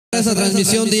Esa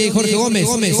transmisión de Jorge Gómez.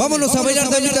 Vámonos a bailar,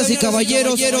 damitas y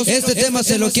caballeros. Este tema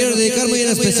se lo quiero dedicar muy en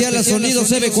especial a Sonido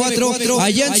CB4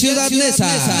 allá en Ciudad Neza.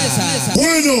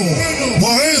 Bueno,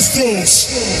 maestros,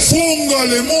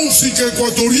 póngale música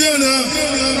ecuatoriana,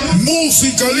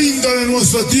 música linda de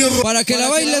nuestra tierra, para que la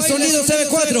baile Sonido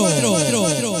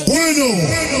CB4. Bueno,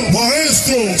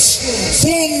 maestros,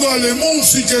 póngale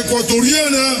música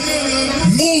ecuatoriana,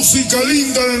 música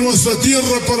linda de nuestra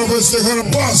tierra para festejar.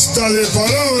 Basta de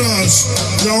palabras.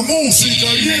 La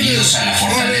música viene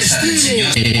al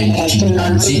estilo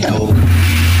Chingonsito.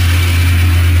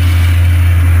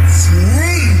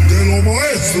 Suéltelo,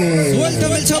 maestro.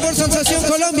 Suéltame el sabor, Sensacion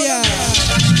Colombia.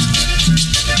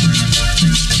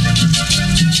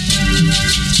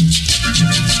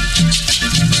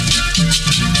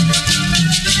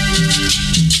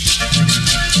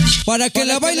 Para que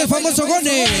la baile el famoso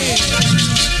Gone.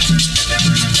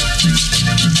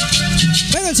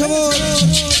 Venga el sabor.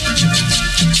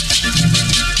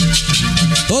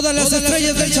 Todas las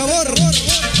estrellas del sabor.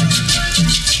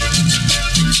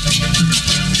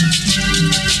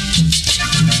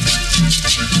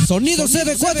 Sonido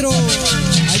CB4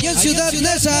 allá en Ciudad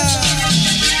Neza.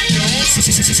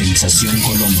 Sensacion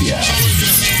Colombia.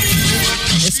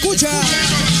 Escucha,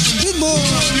 ritmo.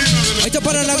 Ahí está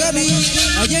para la Gaby,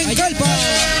 allá en Calpa.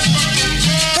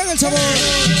 Venga el sabor.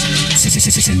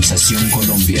 Sensacion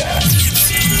Colombia.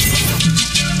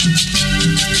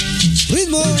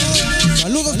 Ritmo.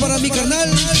 Saludos para mi carnal,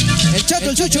 el Chato,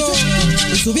 el Chucho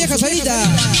y su vieja Sarita.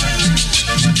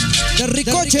 De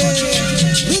Ricoche.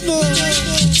 Ritmo.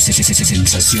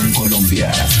 Sensacion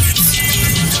Colombia.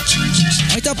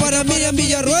 Ahí está para Miriam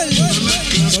Villarruel.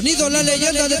 Sonido la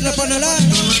leyenda de Tlapanalá.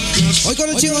 Hoy con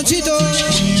el Chingonsito.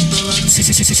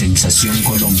 Sensacion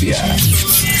Colombia.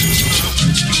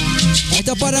 Ahí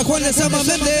está para Juan Lezama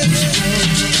Méndez.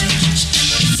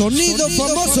 Sonido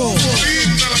famoso.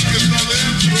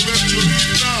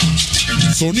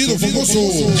 Sonido famoso.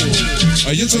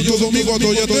 Allá en Santo Domingo,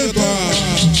 Atoyatepa.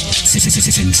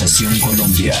 Sensacion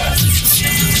Colombia.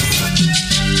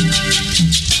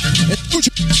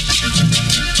 Escucha.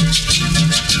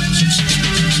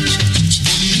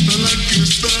 Bonita la que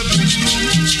está dentro,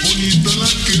 bonita la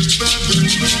que está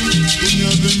dentro, dueña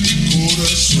de mi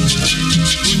corazón,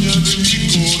 dueña de mi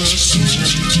corazón,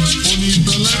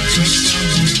 bonita la casa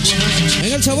nueva.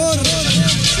 Venga el sabor.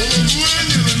 Solo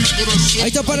dueña de mi corazón. Ahí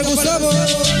está para Gustavo,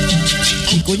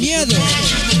 el cuñado,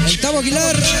 el Tavo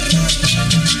Aguilar,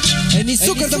 el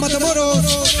Izúcar de Matamoros.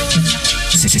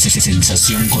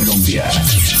 Sensacion Colombia.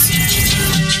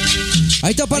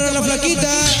 Ahí está para la flaquita.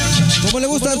 Como le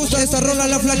gusta esta rola a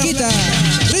la flaquita.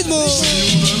 Ritmo.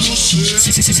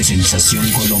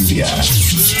 Sensacion Colombia.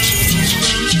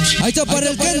 Ahí está para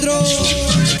el Kendro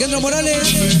Morales.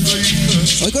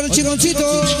 Hoy con el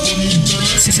Chingoncito.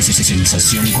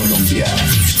 Sensacion Colombia.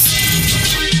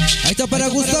 Ahí está para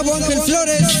Gustavo Ángel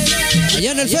Flores.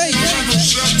 Allá en el Fake.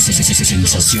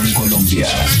 Sensacion Colombia.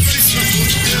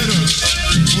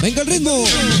 Venga el ritmo.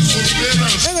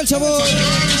 Venga el sabor.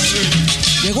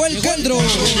 Llegó el Kendro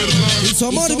y su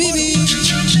amor Vivi.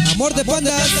 Amor de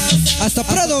pandas hasta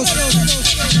Prados.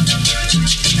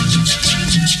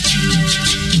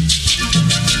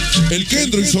 El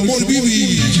Kendro y su amor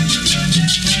Vivi.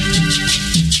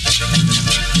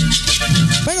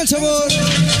 Venga el sabor.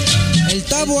 El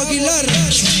Tavo Aguilar.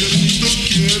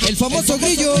 El famoso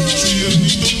Grillo.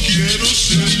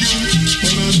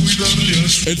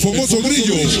 El famoso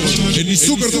Grillo. El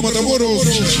Izúcar de Matamoros.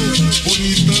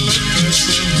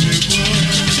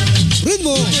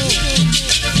 Ritmo.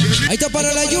 Ahí está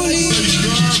para la Yuli.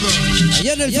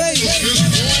 Allá en el Face.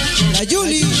 La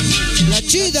Yuli. La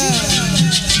Chida.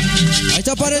 Ahí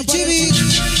está para el Chibi.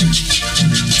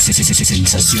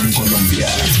 Sensacion Colombia.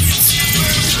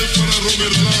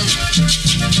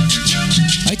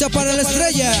 Ahí está para la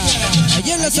Estrella.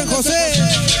 Allá en la San José.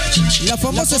 La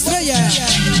famosa Estrella.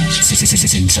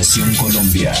 Sensacion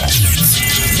Colombia.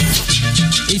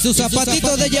 Y su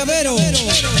zapatito de llavero.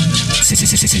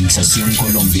 Sensacion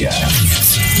Colombia.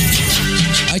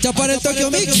 Ahí está para el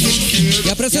Tokyo Mix.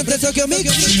 Ya presenta el Tokyo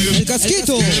Mix. El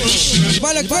Casquito. El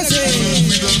Balak 13.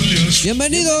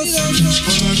 Bienvenidos.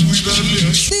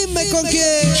 Dime con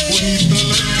quién.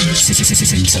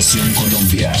 Sensacion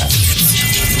Colombia.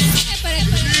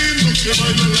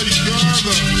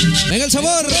 Venga el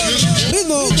sabor.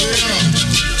 Ritmo.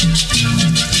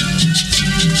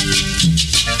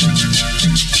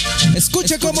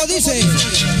 Escuche como dice.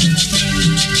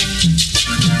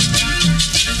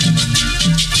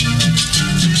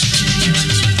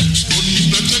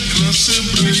 Bonita chacra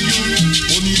siempre yo,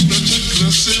 bonita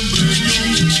chacra siempre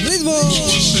yo. Ritmo.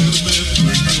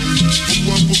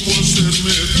 Poco a poco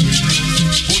hacerme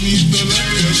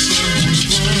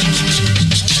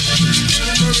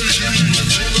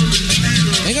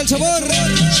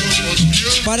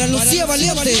Para Lucía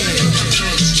Valiente.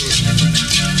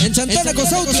 En Santana,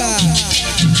 Cozautla.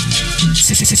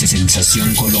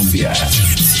 Sensación Colombia.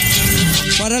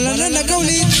 Para la nana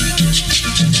Caulin.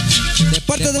 De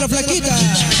parte de la flaquita.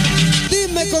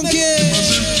 Dime con quién.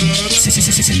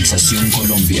 Sensación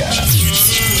Colombia.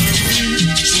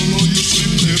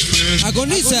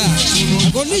 Agoniza,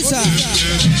 agoniza.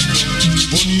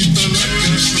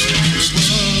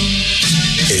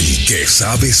 El que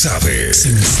sabe, sabe.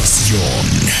 Sensación.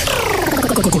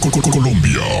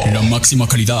 Colombia. La máxima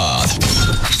calidad.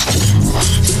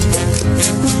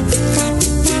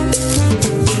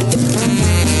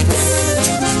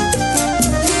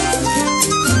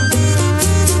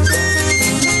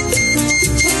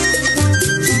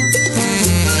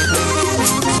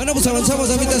 Avanzamos,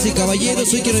 damitas y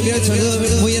caballeros. Hoy quiero enviar el saludo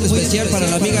muy en especial para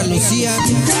la amiga Lucía.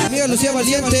 Amiga Lucía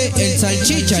Valiente, el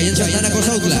Salchicha y en Santana,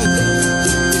 Cozautla.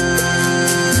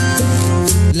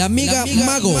 La amiga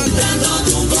Mago.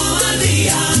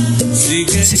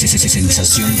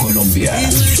 Sensación Colombia.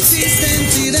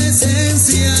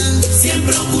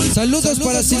 Saludos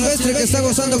para Silvestre que está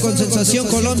gozando con Sensación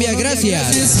Colombia.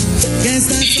 Gracias.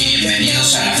 Y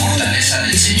bienvenidos a la fortaleza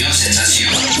del señor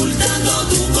Sensación.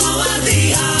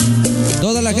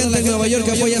 Toda la gente en Nueva York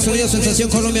que apoya Sonido Sensación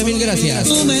Colombia, mil gracias.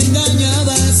 Tú me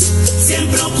engañabas,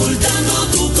 siempre ocultando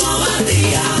tu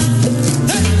cobardía.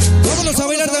 Vámonos a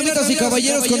bailar, damitas y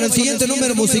caballeros, con el siguiente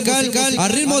número musical, a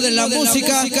ritmo de la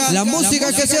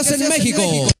música que se hace en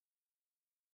México.